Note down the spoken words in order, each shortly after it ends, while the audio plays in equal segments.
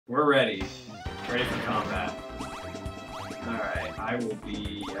We're ready. Ready for combat. Alright, I will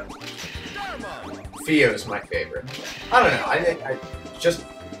be... Theo's my favorite. I don't know.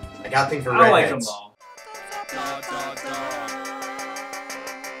 I got things for I like redheads. them all.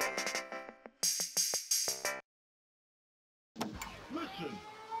 Mission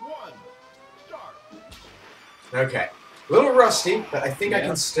 1, start. Okay. A little rusty, but I think I Yeah.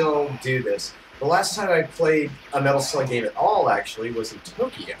 can still do this. The last time I played a Metal Slug game at all, actually, was in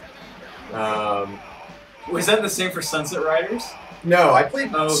Tokyo. Was that the same for Sunset Riders? No, I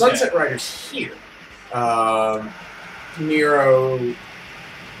played Oh, okay. Sunset Riders here. Nero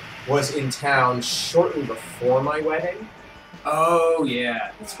was in town shortly before my wedding, Oh,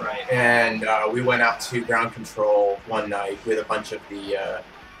 yeah, that's right. and we went out to ground control one night with a bunch of the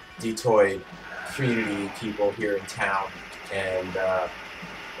Detroit community people here in town, and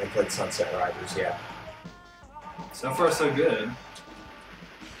played Sunset Riders, yeah. So far, so good.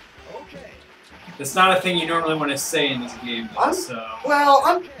 Okay. That's not a thing you normally want to say in this game, though, so...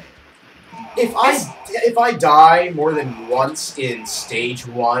 Well, if I die more than once in stage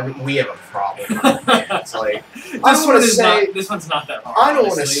 1, we have a problem. It's like This one's not that hard. I don't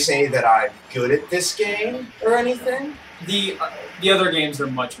want to honestly. say that I'm good at this game or anything. The other games are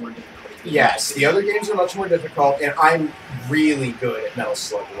much more difficult. Yes, the other games are much more difficult, and I'm really good at Metal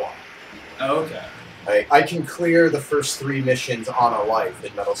Slug 1. Oh, okay. I can clear the first 3 missions on a life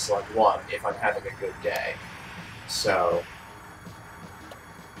in Metal Slug 1 if I'm having a good day. So...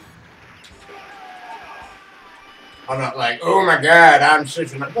 I'm not like, oh my god, I'm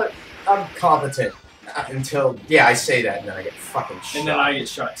such a... But I'm competent until... Yeah, I say that, and then I get fucking shot. And then I get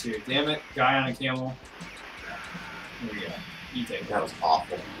shot, too. Damn it. Guy on a camel. There we go. You take That that. was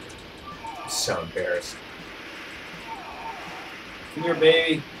awful. I'm so embarrassed. Come here,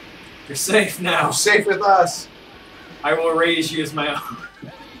 baby. You're safe now. You're safe with us! I will raise you as my own.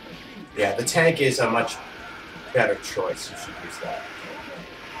 Yeah, the tank is a much better choice. You should use that.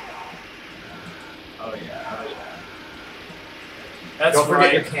 Oh, yeah. Oh, yeah. That's Don't forget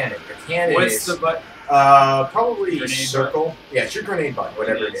right. your cannon. Your cannon What's is... the button? Probably Grenade circle. Yeah, it's your grenade button,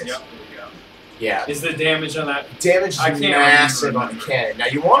 whatever it is. Yep, there we go. Yeah. Is the damage on that... Damage is I can't massive on the remember. cannon. Now,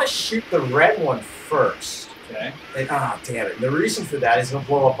 you want to shoot the red one first. Okay. And, damn it. The reason for that is it'll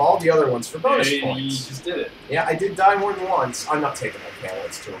blow up all the other ones for bonus You points. just did it. Yeah, I did die more than once. I'm not taking that cannon.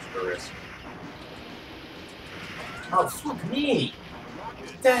 It's too much of a risk. Oh, fuck me.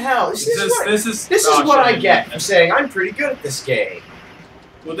 What the hell? This is oh, what I shit. get for saying I'm pretty good at this game.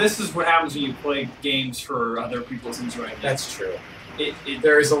 Well, this is what happens when you play games for other people's enjoyment. That's true. It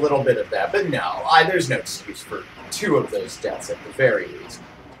There is a little bit of that, but no, there's no excuse for 2 of those deaths at the very least.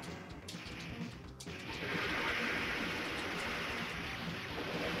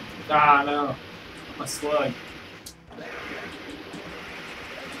 Ah, no. A slug.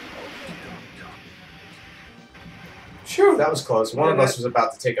 Phew, that was close. One of us was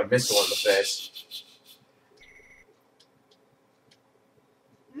about to take a missile in the face.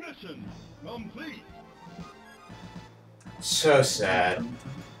 Mission complete. So sad.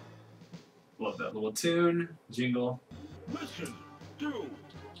 Love that little tune. Jingle. Mission 2.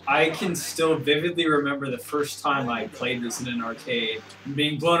 I can still vividly remember the first time I played this in an arcade,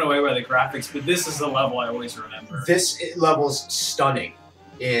 being blown away by the graphics, but this is the level I always remember. This level's stunning.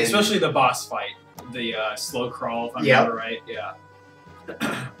 Especially the boss fight. The slow crawl, if I remember right. Yeah.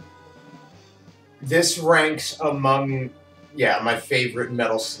 This ranks among, my favorite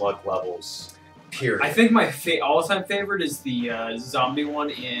Metal Slug levels, period. I think my all-time favorite is the zombie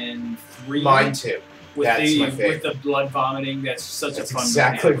one in 3. Mine too. With That's my favorite. with the blood vomiting. That's such That's a fun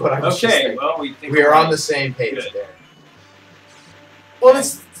exactly mechanic. what I was just Okay, thinking. well, we think We are alike. on the same page Good. there. Well,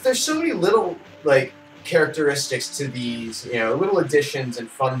 there's so many little, characteristics to these, little additions and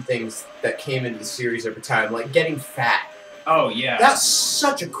fun things that came into the series over time, like getting fat. Oh, yeah. That's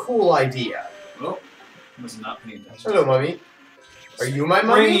such a cool idea. Oh, was not paying attention. Hello, mummy. Are you my Springy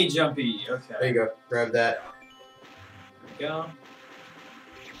mummy? jumpy. Okay. There you go. Grab that. There we go.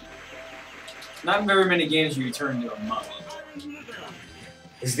 Not very many games where you turn into a mummy.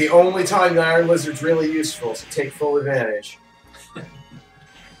 It's the only time the Iron Lizard's really useful, so take full advantage.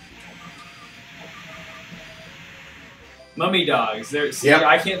 Mummy dogs. See, Yep.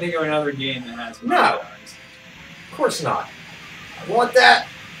 I can't think of another game that has mummy No. dogs. Of course not. I want that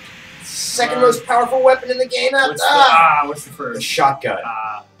second most powerful weapon in the game. What's the The first? shotgun.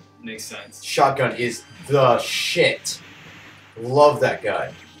 Makes sense. Shotgun is the shit. Love that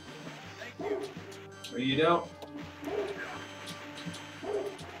gun. Or you don't.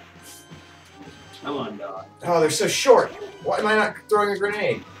 Come on, dog. Oh, they're so short. Why am I not throwing a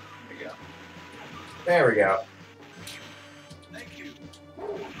grenade? There we go. There we go. Thank you.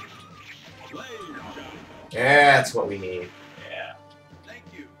 Blade shot. Yeah, that's what we need. Yeah. Thank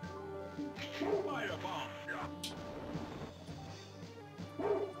you. Fireball shot.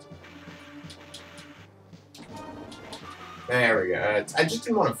 There we go. I just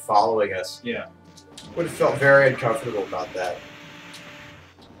didn't want him following us. Yeah. Would have felt very uncomfortable about that.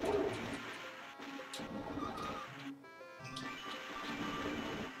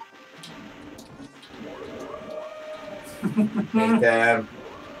 Hate them.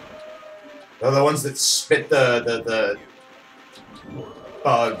 They're the ones that spit the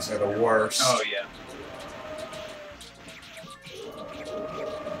bugs are the worst. Oh yeah.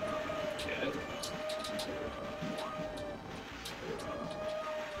 Good.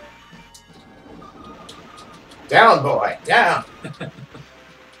 Down, boy, down.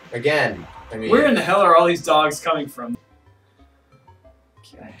 Again, I mean, Where in the hell are all these dogs coming from?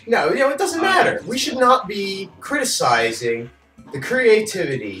 Okay. no, it doesn't matter. We should not be criticizing the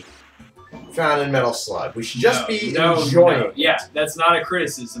creativity found in Metal Slug. We should just be enjoying it. Yeah, that's not a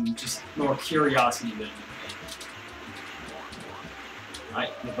criticism, just more curiosity than anything. Right,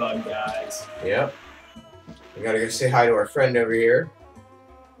 the bug guys. Yep. We gotta go say hi to our friend over here.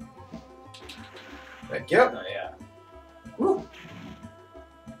 Like, yep. Oh yeah. Woo.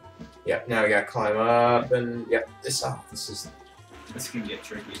 Yep, now we gotta climb up and yep, this This can get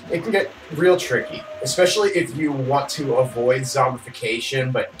tricky. it can get real tricky. Especially if you want to avoid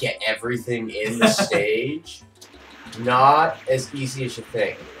zombification but get everything in the stage. Not as easy as you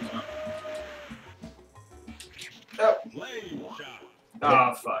think. Oh. Blade shot.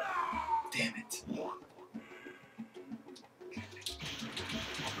 Oh fuck. Damn it.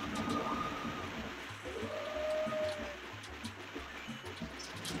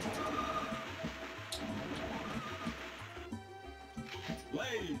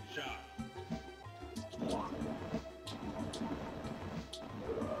 Blade shot.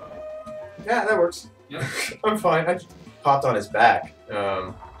 Yeah, that works. Yeah. I'm fine. I just popped on his back.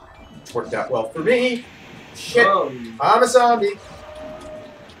 It's worked out well for me. Shit. Oh, I'm a zombie.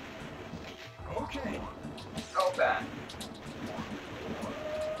 Okay. so bad.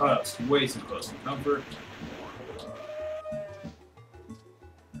 Oh, that's way too close to comfort.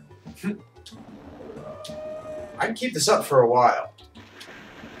 I can keep this up for a while.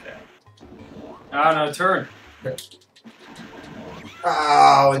 Ah, no, turn.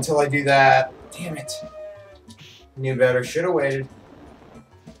 Oh, until I do that. Damn it. Knew better. Should have waited.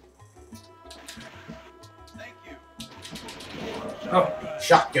 Thank you. Oh,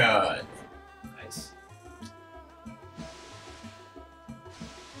 Shotgun. nice.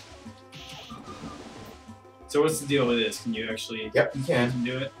 So what's the deal with this? Can you actually Yep, you can.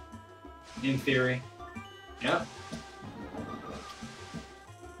 do it? In theory. Yeah.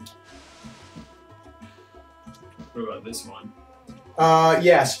 What about this one?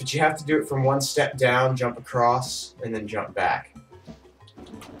 Yes, but you have to do it from one step down, jump across, and then jump back.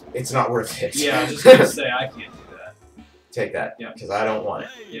 It's not worth it. Yeah, I was just gonna say I can't do that. Take that. Yeah. Because I don't want it.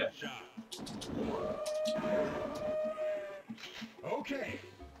 Blade Yeah. shot. Okay.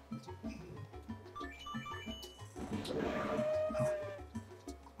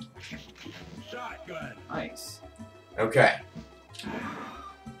 Shotgun. Nice. Okay.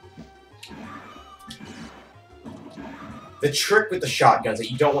 The trick with the shotgun is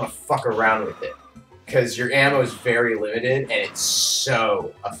that you don't want to fuck around with it. Because your ammo is very limited, and it's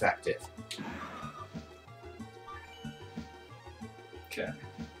so effective. Okay.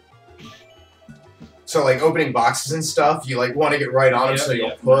 So, like, opening boxes and stuff, you, like, want to get right on them Yep, so you'll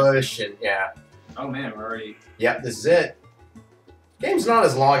yep. push, and yeah. Oh man, we're already. Yep, this is it. Game's not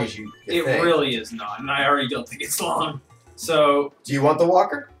as long as you It think. really is not, and I already don't think it's long. So Do you want the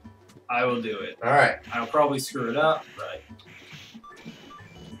walker? I will do it. Alright. I'll probably screw it up, but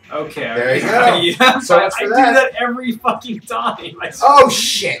okay. There you go. Yeah, So much for I that. do that every fucking time. I swear. Oh,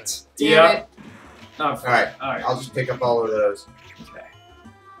 shit! Damn Yeah. it. Oh, Alright, Alright. I'll just pick up all of those. Okay.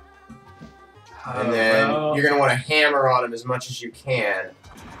 And then well, you're going to want to hammer on them as much as you can.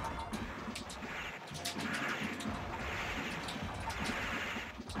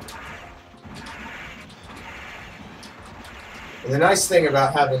 And the nice thing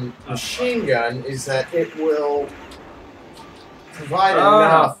about having machine gun is that it will provide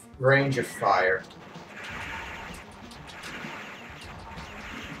enough range of fire.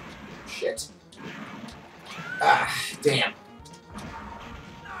 Shit. Ah, damn.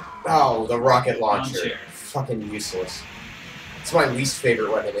 Oh, the rocket launcher. Launcher. Fucking useless. It's my least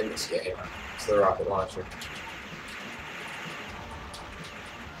favorite weapon in this game. It's the rocket launcher.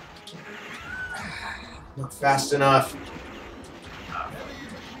 Not fast enough.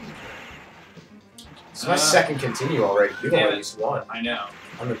 It's my second continue already. We've damn only it. used one. I know.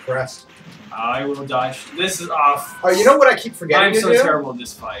 I'm impressed. I will die. This is off. Oh, you know what I keep forgetting I'm to so do? terrible at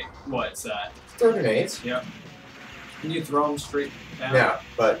this fight. What's that? Throw grenades. Yep. Can you throw them straight down? No,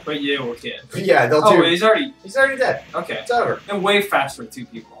 but But yeah, we'll hit. yeah, they'll Oh, do. he's already. He's already dead. Okay. It's over. And way faster with 2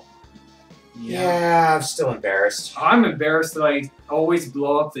 people. Yeah, I'm still embarrassed. I'm embarrassed that I always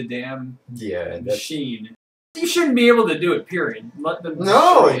blow up the damn Yeah. machine. You shouldn't be able to do it, period. Let them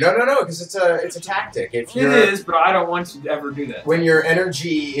No, destroy it. no, because it's a tactic. If It you're is, but I don't want to ever do that. when your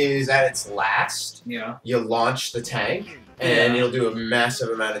energy is at its last, Yeah. you launch the tank, and Yeah. it'll do a massive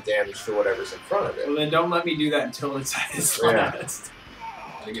amount of damage to whatever's in front of it. Well, then don't let me do that until it's at its Yeah. last.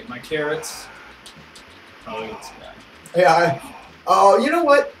 Gotta get my carrots. Oh, look at this guy. Yeah. Oh, you know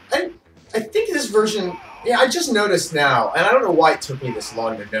what? I think this version. Yeah, I just noticed now, and I don't know why it took me this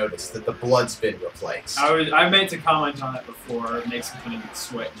long to notice that the blood's been replaced. I meant to comment on that before, make some kind of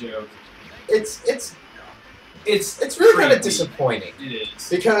sweat joke. It's It's really kind of creepy. disappointing It is.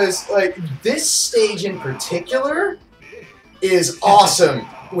 because like this stage in particular is awesome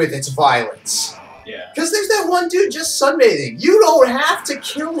with its violence. Yeah. Because there's that one dude just sunbathing. You don't have to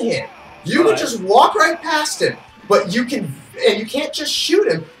kill him. You can Right. just walk right past him. But you can, and you can't just shoot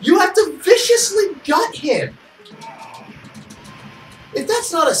him. You have to viciously gut him. If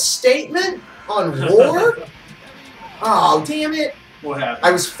that's not a statement on war, oh damn it! What happened?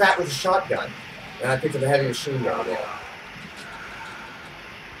 I was fat with a shotgun, and I picked up a heavy machine gun. Yeah.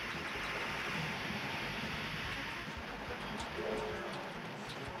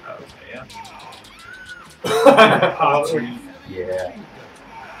 Okay, yeah. Hot Oh, tree. yeah.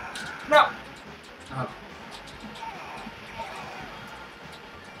 No. Oh.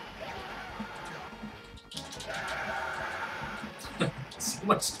 So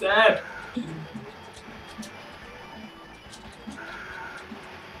much dead.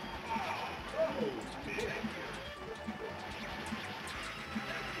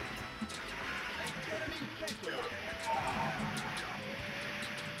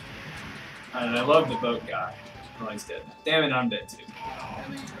 And I love the boat guy. Oh, he's dead. Damn it, I'm dead too.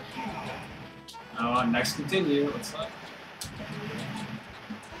 Oh, next continue. Looks like.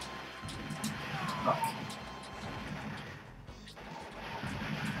 Fuck.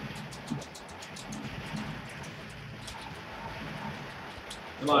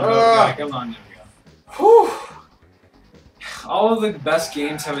 Come on, boat guy. Come on, there we go. Whew. All of the best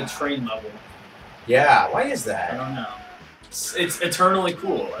games have a train level. Yeah. Why is I that? don't know. It's eternally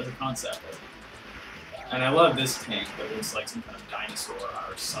cool as a concept. And I love this tank that looks like some kind of dinosaur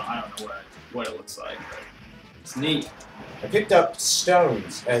or some, I don't know what it looks like, but it's neat. I picked up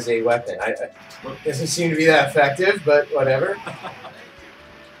stones as a weapon. Doesn't seem to be that effective, but whatever.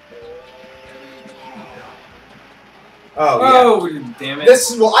 Oh, yeah. Oh, damn it. This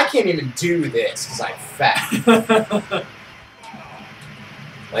is, well, I can't even do this because I'm fat.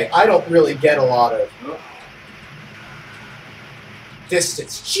 Like, I don't really get a lot of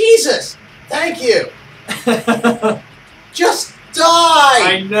distance. Jesus! Thank you! Just die!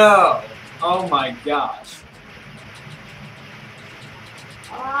 I know. Oh my gosh.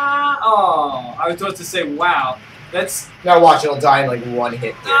 Oh, I was about to say, wow. That's... Now watch, it'll die in like one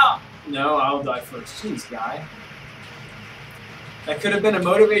hit. Dude. No, I'll die first. Jeez, guy. That could have been a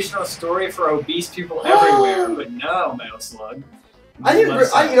motivational story for obese people everywhere, but no, Metal Slug. I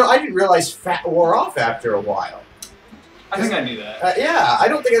didn't realize fat wore off after a while. I think I knew that. Yeah, I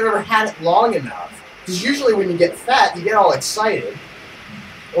don't think I've ever had it long enough. Because usually when you get fat, you get all excited,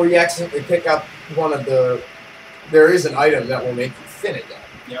 or you accidentally pick up one of the. There is an item that will make you thin again.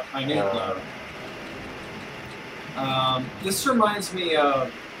 Yep, I knew that. This reminds me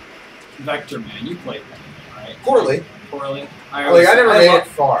of Vector Man. You played that, right? Poorly. Poorly. I never made it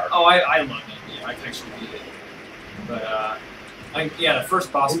far. Oh, I love it. Yeah, I can actually beat it. But yeah, the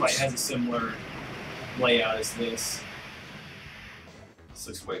first boss fight has a similar layout as this. This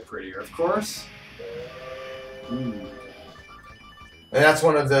looks way prettier, of course. Ooh. And that's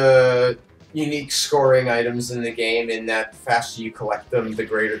one of the unique scoring items in the game, in that the faster you collect them, the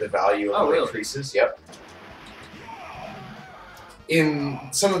greater the value of them increases. Yep. In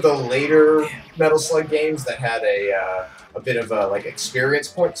some of the later Metal Slug games that had a bit of a like experience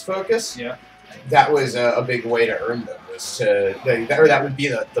points focus, yeah, that was a big way to earn them. Was to or that would be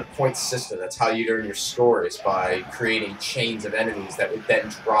the points system. That's how you'd earn your scores, by creating chains of enemies that would then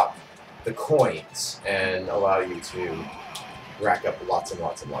drop the coins and allow you to rack up lots and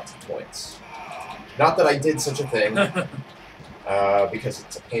lots and lots of points. Not that I did such a thing, because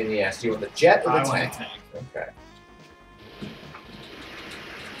it's a pain in the ass. Do you want the jet or the I want tank? the tank. Okay.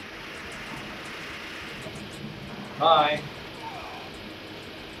 Bye.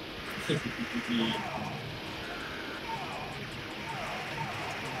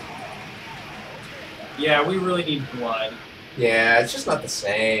 Yeah, we really need blood. Yeah, it's just not the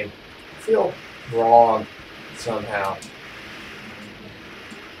same. I feel wrong somehow.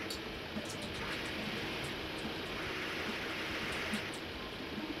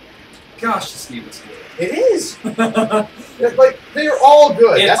 Gosh, this game is good. It is. Like they're all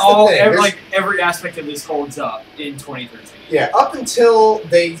good. That's the thing. Every aspect of this holds up in 2013. Yeah, up until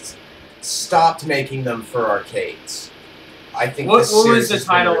they stopped making them for arcades. I think. What this was series the has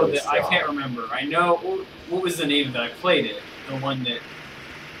been title really of it? I strong. can't remember. I know. What was the name that I played it? The one that.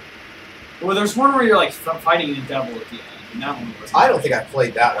 Well, there's one where you're like fighting the devil at the end, and that one was. I don't think I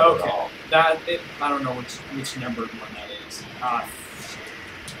played that one at Okay, all. I don't know which numbered one that is.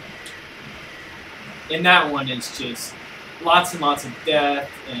 In that one, it's just lots and lots of death,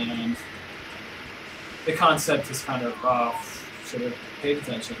 and the concept is kind of should have paid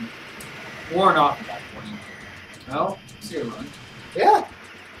attention. Worn off at that point. Well, see you run. Yeah,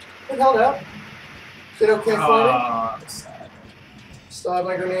 it held out. Did okay for me. Sad. Still have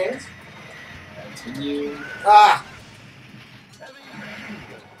my grenades. Continue. Ah!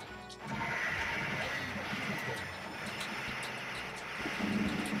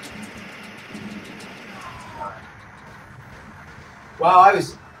 Wow, I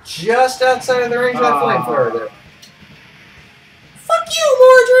was just outside of the range of that flamethrower there. Fuck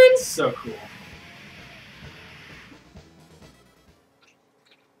you, Mordrin! So cool.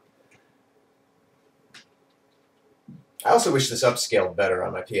 I also wish this upscaled better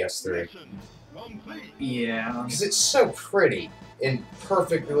on my PS3. Yeah. Because it's so pretty in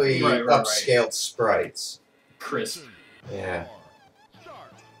perfectly Right. upscaled sprites. Crisp. Yeah.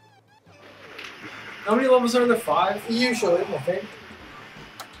 How many levels are there? 5? Usually, I think.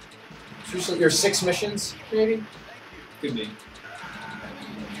 Usually, there's 6 missions, maybe? Could be.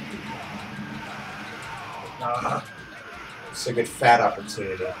 It's a good fat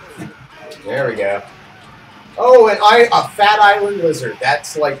opportunity. There we go. Oh, and a fat island lizard.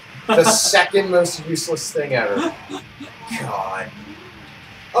 That's like the second most useless thing ever. God.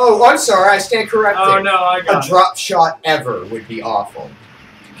 Oh, I'm sorry. I stand corrected. Oh no, I got A drop shot ever would be awful.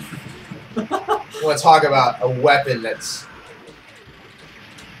 I want to talk about a weapon that's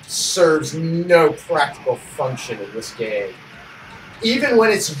serves no practical function in this game. Even when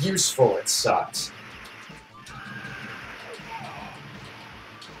it's useful, it sucks.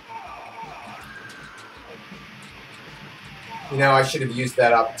 You know, I should have used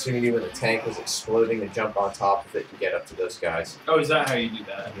that opportunity when the tank was exploding to jump on top of it and get up to those guys. Oh, is that how you do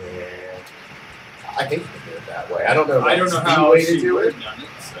that? Yeah. I think you can do it that way. I don't know if I don't that's know the how way else to you do would it. have done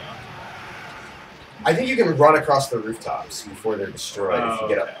it. So. I think you can run across the rooftops before they're destroyed if you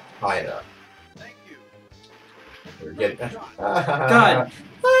get okay. up high enough. Thank you. Or get God.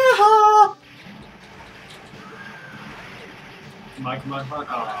 Ah-ha. Come on, come on, come on.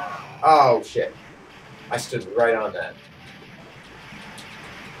 Oh. Oh shit! I stood right on that.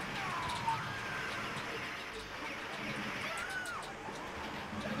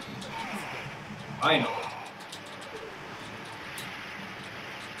 I know.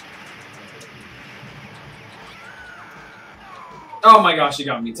 Oh my gosh, you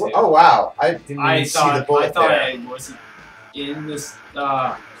got me too. Oh wow! I didn't even see the bullet I thought there. I wasn't in this.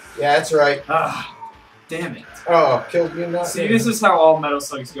 Yeah, that's right. Damn it. Oh, killed you not. See, this is how all Metal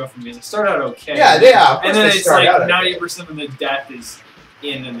Slugs go for me. They start out okay. Yeah, yeah. Of course And then they it's start like out 90% of the death is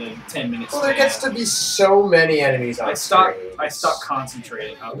in the 10 minutes. Well, there gets to be so many enemies on I stopped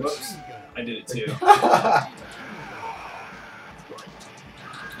concentrating. Oh, whoops. I did it too.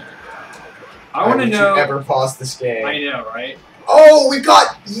 I want to know. You ever pause this game? I know, right? Oh, we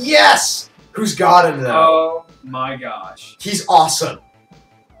got yes. Who's got him though? Oh my gosh. He's awesome.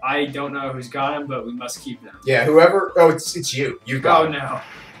 I don't know who's got him, but we must keep them. Yeah, whoever. Oh, it's you. You got him. no.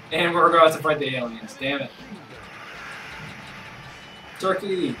 And we're going to fight the aliens. Damn it.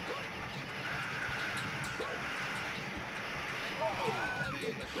 Turkey.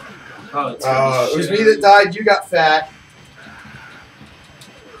 Oh, it's It was me that died. You got fat.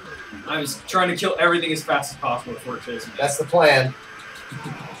 I was trying to kill everything as fast as possible before it kills me. That's the plan.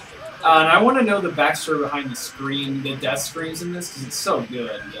 And I want to know the backstory behind the scream, the death screams in this, because it's so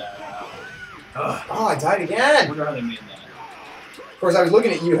good. Oh, I died I again. wonder how they made that. Of course, I was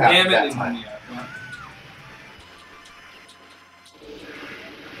looking at you half Damn it, that it's time. me up.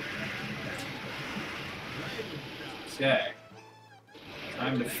 Yeah. Okay.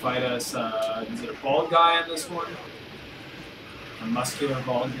 Time to fight us. Is it a bald guy on this one? A muscular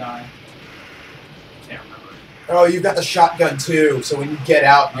bald guy? Can't remember. Oh, you've got the shotgun too, so when you get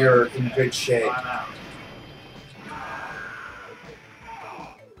out, you're in good shape. I'm out.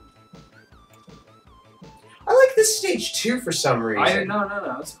 I like this stage too for some reason. No,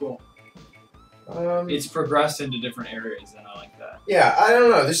 that's cool. It's progressed into different areas, and I like that. Yeah, I don't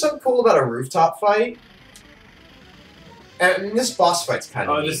know. There's something cool about a rooftop fight. And this boss fight's kind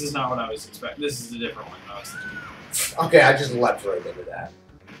of Oh, neat. this is not what I was expecting. This is a different one I was thinking. Okay, I just leapt right into that.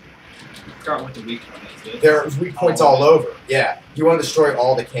 Start with the weak one, is it? There's weak points all over. Yeah, you want to destroy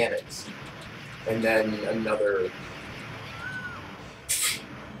all the cannons. And then another...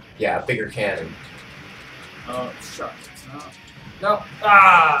 Yeah, bigger cannon. Oh, shucks. No. No.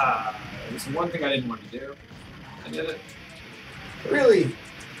 Ah! There's one thing I didn't want to do. I did it. I really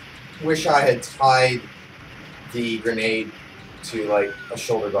wish I had tied the grenade to, like, a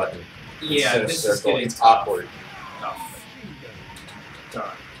shoulder button. Yeah, instead of this is circle. getting It's tough. awkward. Tough.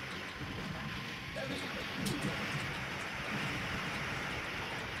 Darn.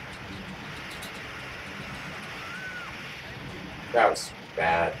 That was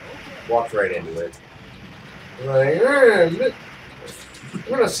bad. Walked right into it. Like, I'm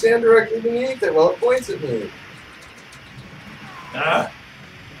gonna stand directly beneath it while it points at me. Ah!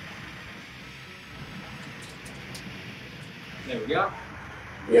 There we go.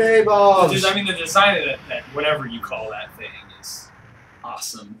 Yay, bombs! I mean, the design of that whatever you call that thing is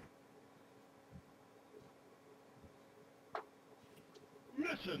awesome.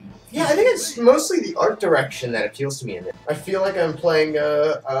 Mission. Yeah, I think it's mostly the art direction that appeals to me in it. I feel like I'm playing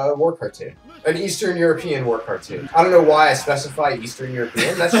a war cartoon. An Eastern European war cartoon. I don't know why I specify Eastern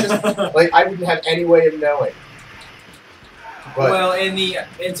European. That's just, like, I wouldn't have any way of knowing. But, well,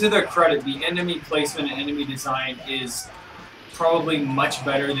 and to their credit, the enemy placement and enemy design is probably much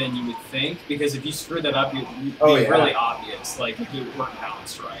better than you would think, because if you screw that up, it'd be really obvious, like, if it weren't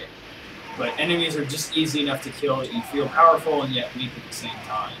balanced right. But enemies are just easy enough to kill that you feel powerful and yet weak at the same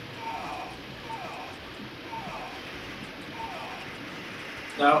time.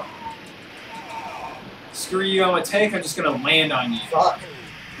 No. Screw you, I'm a tank, I'm just gonna land on you. fuck.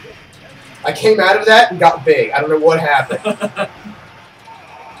 I came out of that and got big. I don't know what happened.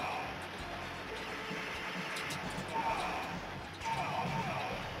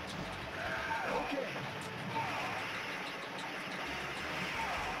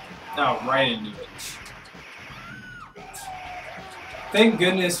 Oh, right into it. Thank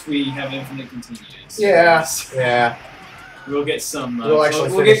goodness we have infinite continues. Yeah, yeah. We'll get some. We'll actually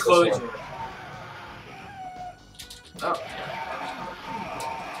we'll finish get closure. this one. Oh.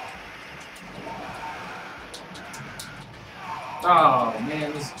 Oh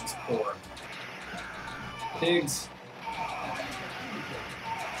man, this is just poor. Pigs.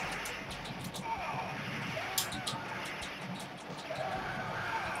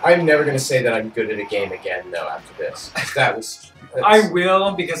 I'm never going to say that I'm good at a game again, though, after this. That's I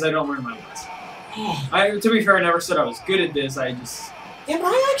will, because I don't learn my lesson. To be fair, I never said I was good at this, I just... Am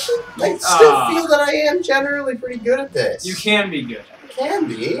I actually... I still feel that I am generally pretty good at this. You can be good at it. I can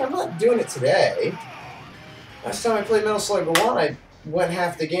be. I'm not doing it today. Last time I played Metal Slug 1, I went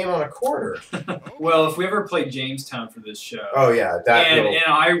half the game on a quarter. Well, if we ever play Jamestown for this show... Oh, yeah. And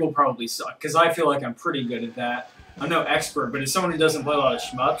I will probably suck, because I feel like I'm pretty good at that. I'm no expert, but as someone who doesn't play a lot of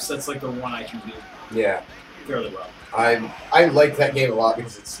shmups, that's like the one I can do Yeah. fairly well. I like that game a lot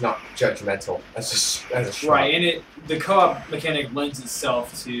because it's not judgmental as a shmup. Right, and the co-op mechanic lends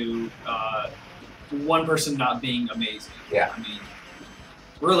itself to one person not being amazing. Yeah. I mean,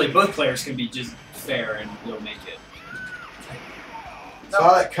 really, both players can be just fair and you'll make it.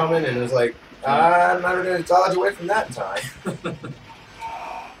 Saw that coming and was like, I'm never going to dodge away from that in time.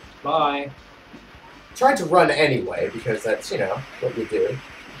 Bye. Tried to run anyway because that's, you know, what you do.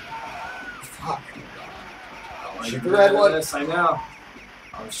 Fuck. Shoot the red one. Yes, I know.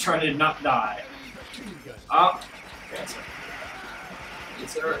 I was trying to not die. Oh. Yes, sir.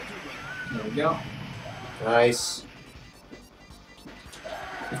 Yes, sir. There we go. Nice.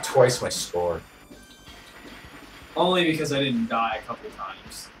 Twice my score. Only because I didn't die a couple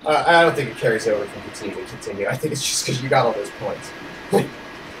times. I don't think it carries over from continue to continue. I think it's just because you got all those points.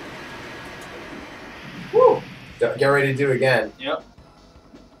 Woo! Get ready to do it again. Yep.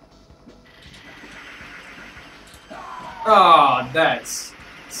 Oh, that's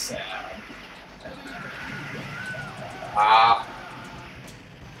sad. Ah.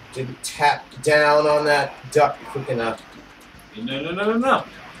 Didn't tap down on that duck quick enough. No.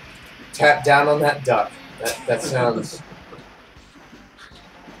 Tap down on that duck. That sounds...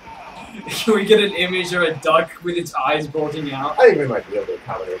 Can we get an image of a duck with its eyes bulging out? I think we might be able to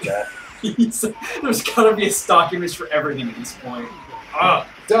accommodate that. There's gotta be a stock image for everything at this point. Ugh.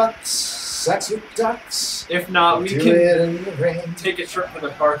 Ducks, sex with ducks. If not, We'll we do can it in the rain. take a trip to the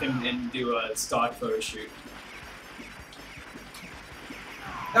park and do a stock photo shoot.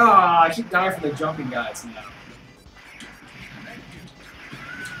 Ah, I keep dying from the jumping guys now.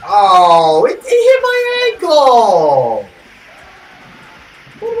 Oh, it hit my ankle!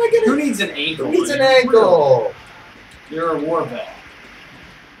 What am I gonna... Who needs an ankle? Who needs an man? ankle? You're a war vet.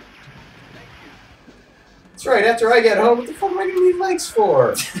 That's right, after I get home, what the fuck am I gonna need legs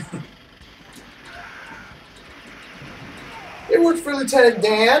for? It worked for Lieutenant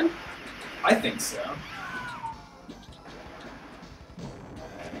Dan. I think so.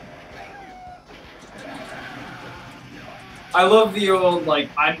 I love the old, like,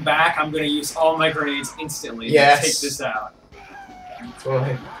 I'm back, I'm gonna use all my grenades instantly to take this out. It's one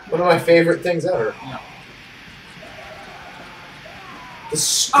of my favorite things ever. Yeah. The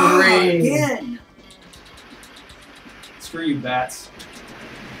scream. Again! Screw you, bats.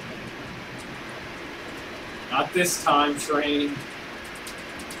 Not this time, train.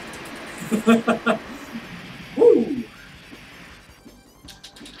 Woo!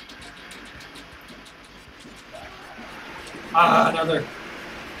 Ah, another.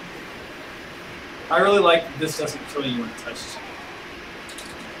 I really like that this doesn't kill you when it touches you.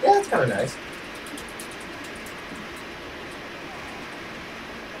 Yeah, that's kind of nice.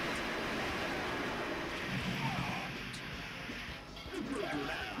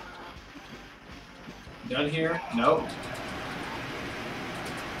 Done here? Nope.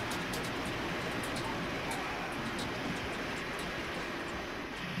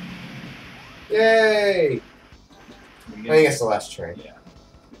 Yay! I think it's the last train. Yeah.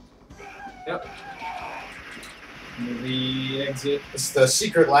 Yep. The exit. It's the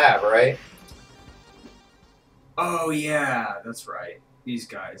secret lab, right? Oh yeah, that's right. These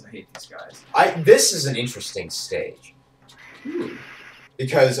guys, I hate these guys. This is an interesting stage. Ooh.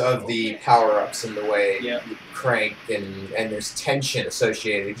 Because of the power-ups and the way Yep. you crank and there's tension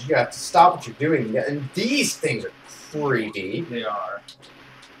associated. You have to stop what you're doing. And these things are creepy. They are.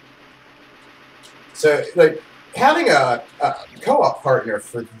 So, like, having a co-op partner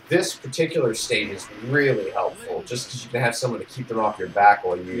for this particular stage is really helpful, just because you can have someone to keep them off your back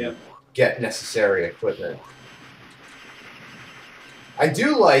while you get necessary equipment. I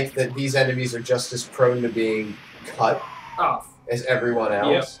do like that these enemies are just as prone to being cut Off. as everyone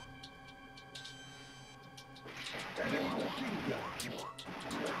else.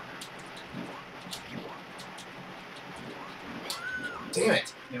 Damn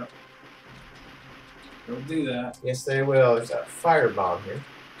it. Yep. They'll do that. Yes, they will. There's a firebomb here.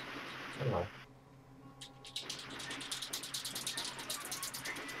 Come on.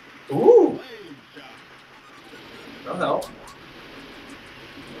 Ooh! That'll help.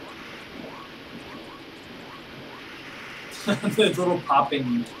 The little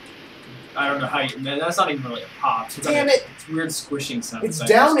popping. I don't know how you. Man, that's not even really a pop. It's Damn like it! It's weird squishing sound. It's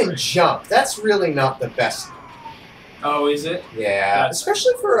down and jump. That's really not the best. Oh, is it? Yeah,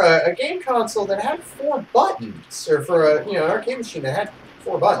 especially for a game console that had 4 buttons, or for an arcade machine that had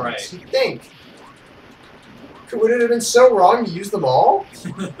 4 buttons. Right. You'd think. Would it have been so wrong to use them all?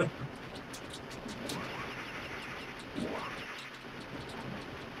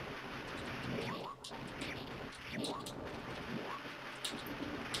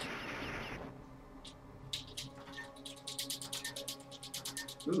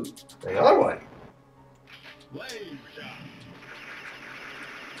 Ooh. Another one. Blade shot.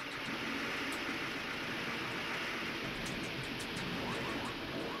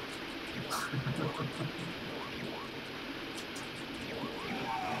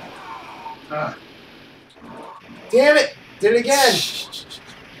 Ah. Damn it! Did it again!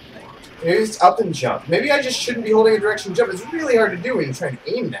 Maybe it's up and jump. Maybe I just shouldn't be holding a direction jump. It's really hard to do when you're trying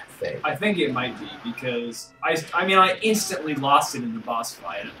to aim that thing. I think it might be because I mean I instantly lost it in the boss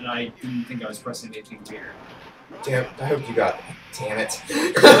fight and I didn't think I was pressing anything weird. Damn, I hope you got that. Damn it.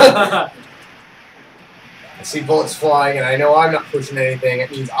 I see bullets flying and I know I'm not pushing anything.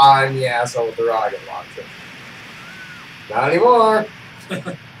 It means I'm the asshole with the rocket launcher. Not anymore.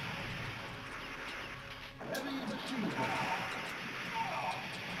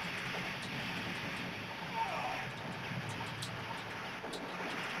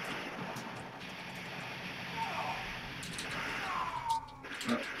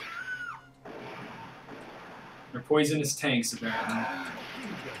 They're poisonous tanks, apparently.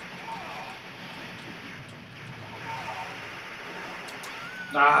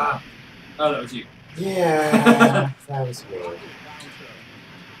 Ah! Oh, that was you. Yeah, that was me.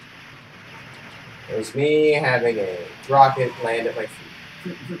 It was me having a rocket land at my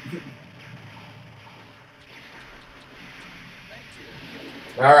feet.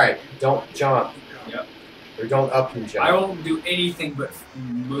 Alright, don't jump. Yep. Or don't up and jump. I won't do anything but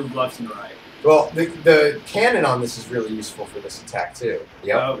move left and right. Well, the cannon on this is really useful for this attack, too.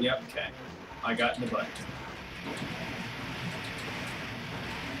 Yep. Oh, yep, okay. I got in the butt.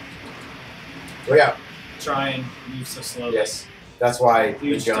 Look out. Try and move so slowly. Yes. That's why the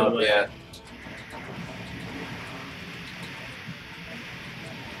Huge jump, delay. yeah.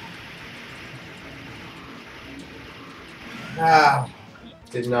 Ah,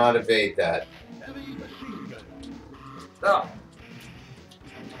 did not evade that. Heavy machine gun. Oh.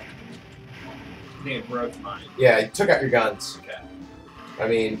 I think it broke mine. Yeah, he took out your guns. Okay. I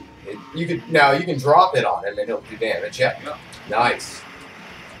mean, you can drop it on him and he'll do damage. Yeah. Yeah. Nice.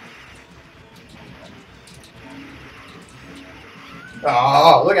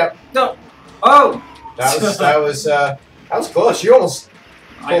 Oh, look out! No. Oh. That was close. You almost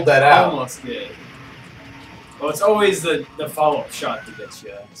pulled that I out. almost did. Well, it's always the follow-up shot that gets you.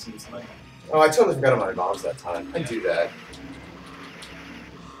 It seems like. Oh, I totally forgot about my bombs that time. I do that.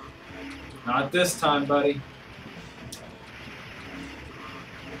 Not this time, buddy.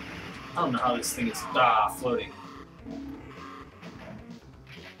 I don't know how this thing is floating.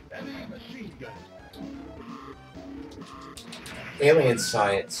 Heavy machine gun. Alien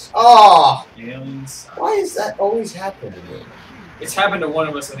science. Oh, Aliens. why is that always happening to me? It's happened to one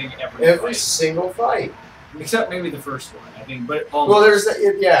of us, I think, every Every fight. single fight. Except maybe the first one, I think. But almost. Well, there's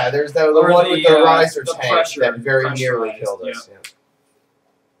that. Yeah, there's that. The Or one the, with the riser the tank pressure- that very nearly pressurized, killed us.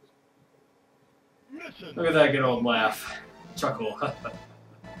 Yeah. Mission. Look at that good old laugh. Chuckle.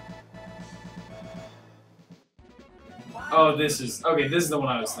 Oh, this is... Okay, this is the one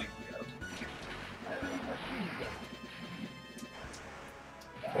I was thinking of. Heavy machine gun.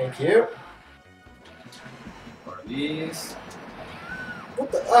 Thank you. What are these?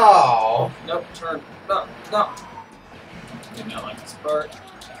 What the? Oh. Nope, turn. No, no. Did not like this part.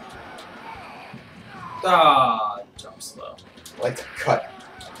 Ah, jump slow. I like to cut.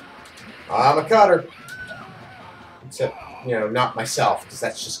 I'm a cutter. Except, you know, not myself, because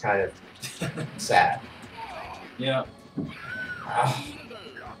that's just kind of sad. Yeah. Ah,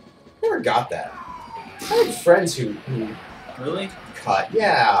 never got that. I had friends who Really? cut.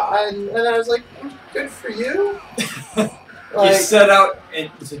 Yeah, and I was like, good for you. You Like, set out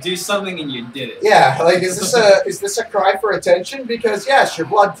to do something and you did it. yeah, like is this a cry for attention? Because yes, your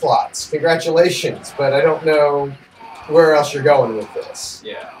blood clots. Congratulations, but I don't know where else you're going with this.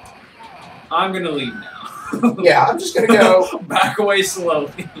 Yeah. I'm gonna leave now. Yeah, I'm just gonna go. Back away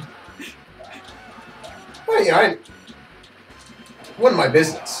slowly. Well, you know, it wasn't my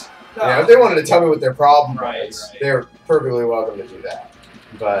business. You know, if they wanted to tell me what their problem Right, was, right. they're perfectly welcome to do that.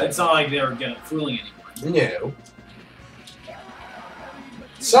 But It's not like they were fooling anyone. no,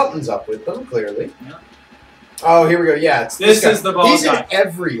 something's up with them clearly. Yeah. Oh, here we go. Yeah, it's This guy. is the ball He's guy. in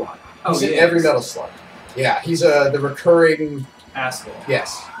every one. Oh, He's in he every is. Metal Slug. Yeah, he's the recurring. Asshole.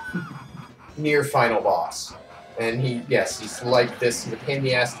 Yes. Near final boss. And he's like this. He's a pain in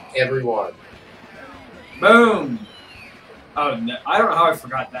the ass to everyone. Boom! Oh, no. I don't know how I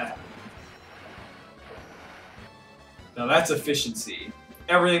forgot that. No, that's efficiency.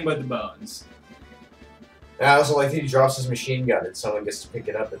 Everything but the bones. And I also like that he drops his machine gun and someone gets to pick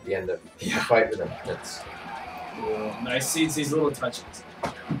it up at the end of the fight with him. That's Cool. Nice seeds, these little touches.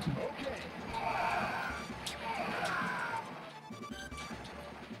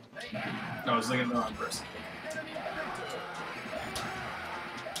 No, I was looking at the wrong person.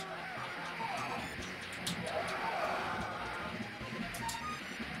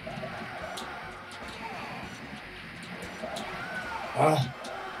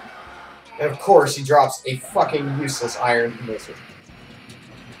 and of course he drops a fucking useless iron missile.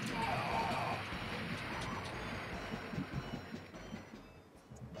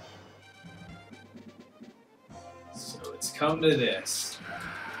 So it's come to this.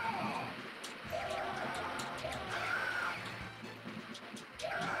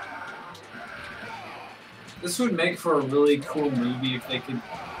 This would make for a really cool movie if they could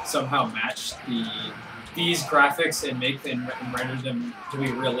somehow match these graphics and make them and render them to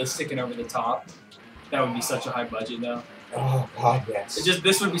be realistic and over the top. That would be such a high budget, though. Oh god, yes.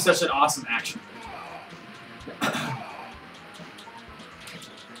 This would be such an awesome action movie.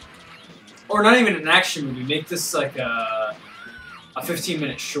 Or not even an action movie. Make this like a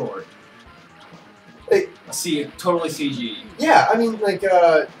 15-minute short. Hey. Totally CG. Yeah, I mean, like,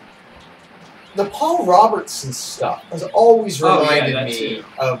 the Paul Robertson stuff has always Oh, yeah, reminded that me too.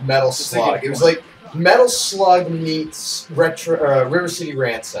 of Metal That's a good Slug. It was point. like Metal Slug meets River City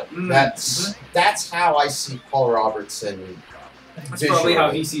Ransom. Mm. That's how I see Paul Robertson That's probably how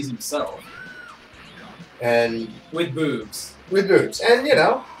visually. he sees himself. And With boobs. with boobs. And, you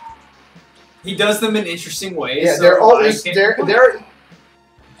know, He does them in interesting ways. yeah, so they're always, I they're,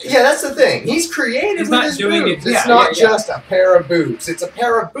 yeah, that's the thing. He's creative He's with not his doing boobs. it- It's yeah, not yeah, yeah. just a pair of boobs. It's a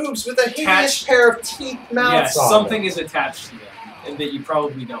pair of boobs with a hideous Attached- pair of teeth Yeah, mouths on something them. is attached to them and that you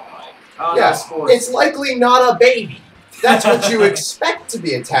probably don't like. Oh, Yeah, no, spores. it's likely not a baby. That's what you expect to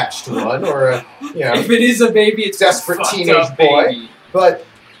be attached to one, or a, you know, If it is a baby, it's desperate a fucked teenage up boy. baby. But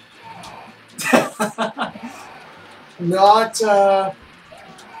not the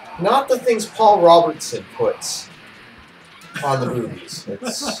things Paul Robertson puts on the movies.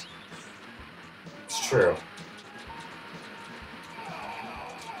 It's true.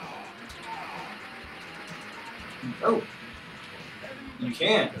 Oh. You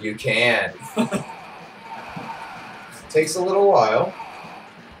can. You can. Takes a little while.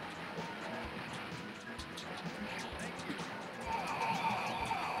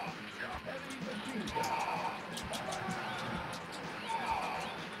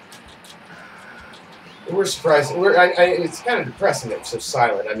 We're surprised. It's kind of depressing that we're so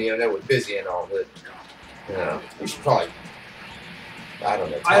silent. I mean, I know we're busy and all, but you know, we should probably, I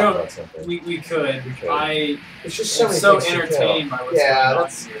don't know, talk about something. We could. It's just so I'm many so things to entertained kill. by what's going on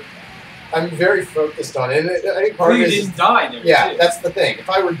that's. here. I'm very focused on it. And I think part of You it is, didn't die there. yeah, too. that's the thing. If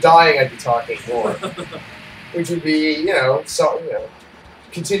I were dying, I'd be talking more, which would be,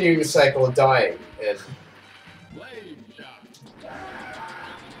 continuing the cycle of dying. And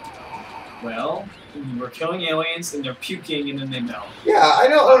well, we're killing aliens and they're puking and then they melt. yeah, I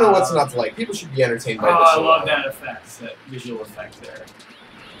don't know what's not to like. People should be entertained by this. I love that effect, that visual effect there.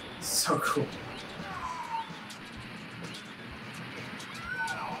 So cool.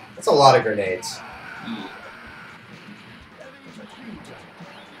 That's a lot of grenades. Yeah.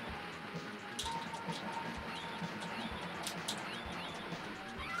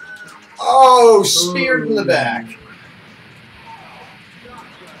 Oh, speared in the back.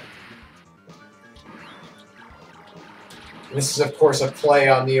 This is, of course, a play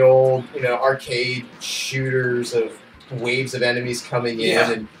on the old, arcade shooters of waves of enemies coming in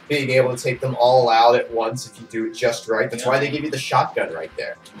and being able to take them all out at once if you do it just right. That's why they give you the shotgun right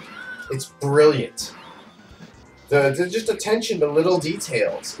there. It's brilliant. The just attention to little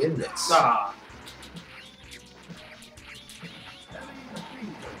details in this. Ah.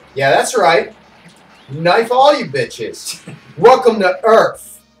 Yeah, that's right. Knife all you bitches. Welcome to Earth.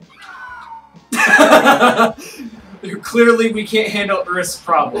 Clearly, we can't handle Earth's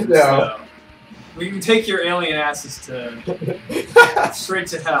problems. No. So. We can take your alien asses to straight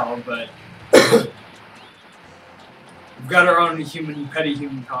to hell, but we've got our own petty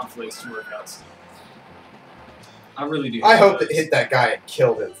human conflicts to work out still. I really do. I hope it hit that guy and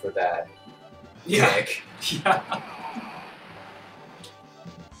killed him for that. Yeah. Dick. Yeah.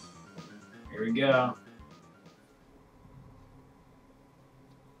 Here we go.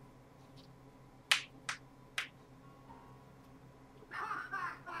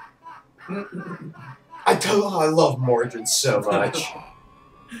 I love Mordred so much.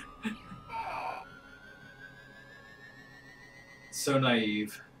 So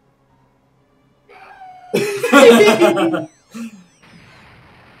naive.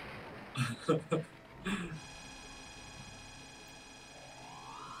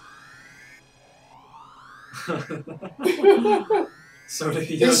 So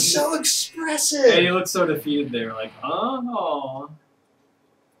defeated. He's so expressive. And he looks so defeated there, like, oh.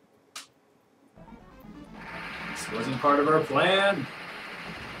 This wasn't part of our plan.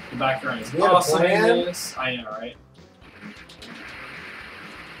 The background is awesome in this. I know, right?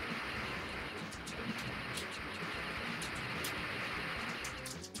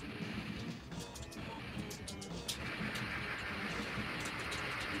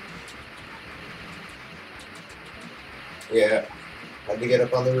 Yeah. Had to get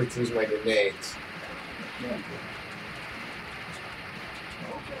up on the roof to use my grenades. Yeah.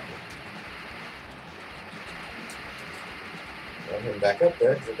 I'm going back up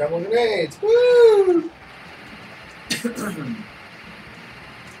there because I've got more grenades. Woo!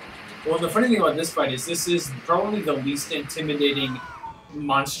 Well, the funny thing about this fight is this is probably the least intimidating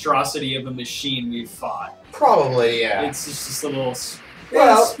monstrosity of a machine we've fought. Probably, yeah. It's just this little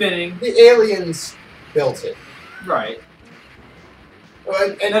spinning. The aliens built it. Right.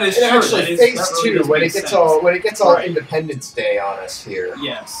 And that is and true. actually, That Phase really 2, does when make it gets sense. all Right. Independence Day on us here,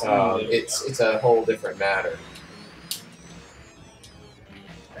 Yes. it's a whole different matter.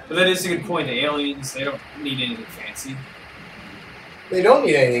 But that is a good point. The aliens, they don't need anything fancy. They don't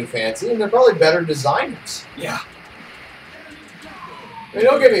need anything fancy, and they're probably better designers. Yeah. I mean,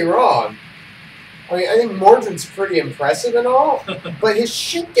 don't get me wrong. I mean, I think Mordred's pretty impressive and all, but his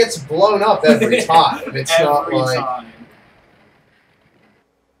shit gets blown up every time. It's not Every like... time.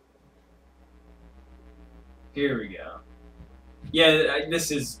 Here we go. Yeah,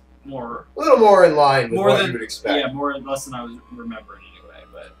 this is more... A little more in line with what than you would expect. Yeah, less than I was remembering anyway.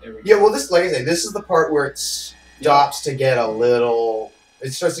 But there we go. Yeah, well, like I say, this is the part where it stops to get a little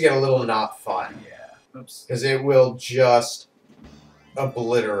It starts to get a little not fun. Yeah. Oops. Because it will just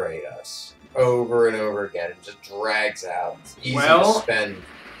obliterate us over and over again. It just drags out. It's easy to spend.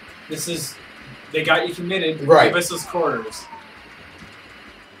 This is... They got you committed. Right. Give us those quarters.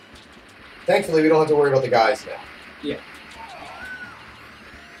 Thankfully, we don't have to worry about the guys now. Yeah.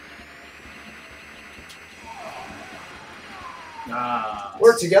 Ah.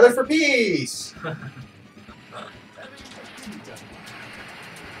 Work together for peace!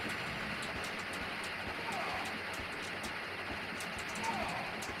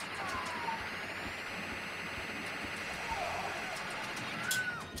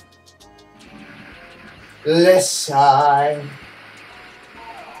 Listen.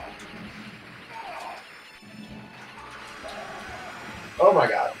 Oh my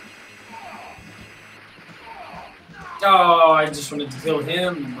god. Oh, I just wanted to kill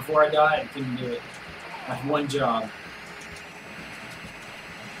him before I died. I couldn't do it. I have one job.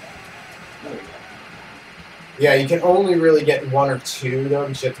 There we go. Yeah, you can only really get one or two, though,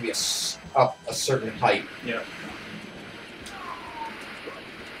 because you have to be up a certain height. Yep.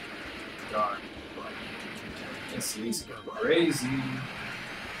 Darn. This is crazy.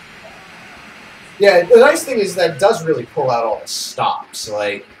 Yeah, the nice thing is that it does really pull out all the stops.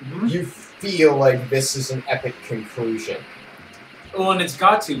 Like, you feel like this is an epic conclusion. Well, and it's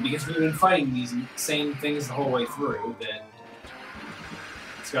got to, because we've been fighting these same things the whole way through, that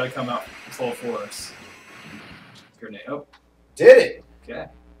it's got to come out full force. Grenade. Oh. Did it! Okay.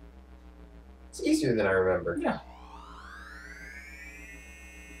 It's easier than I remember. Yeah.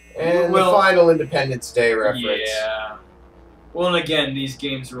 And the final Independence Day reference. Yeah. Well, and again, these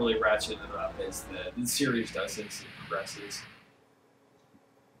games really ratchet it up as the series does as it progresses.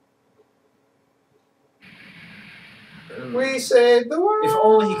 We saved the world! If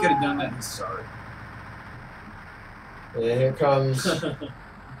only he could have done that at the start. And here comes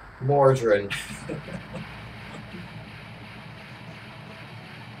Mordrin.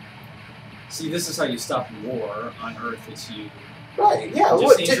 See, this is how you stop war on Earth, is you Right, yeah.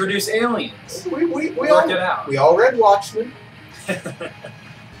 just introduce aliens. We Work it out. We all read Watchmen.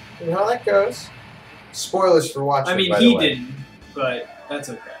 You know how that goes. Spoilers for Watchmen, I mean, by the he way. didn't, but that's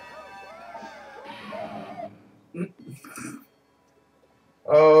okay.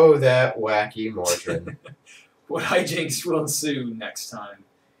 Oh, that wacky Mordrin. What hijinks will ensue next time?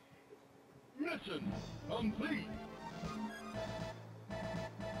 Mission complete.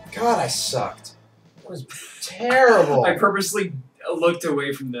 God, I sucked. That was terrible. I purposely looked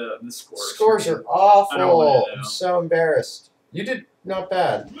away from the scores. Scores are I don't awful. want to know. I'm so embarrassed. You did not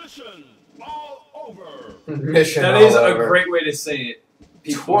bad. Mission all over. Mission That all is a over. great way to say it.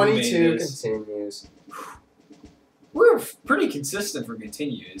 People who made 22 this. continues. We're pretty consistent for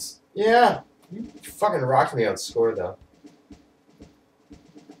continues. Yeah. You fucking rocked me on score, though.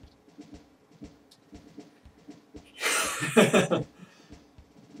 I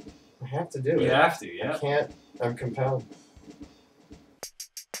have to do it. You have to, yeah. I can't. I'm compelled.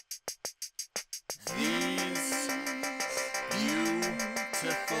 These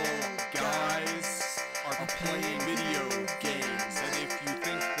beautiful guys are playing video games, and if you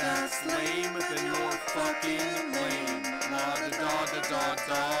think that's lame, then you're fucking lame. La da da da da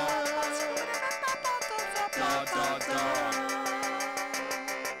da. Da da da.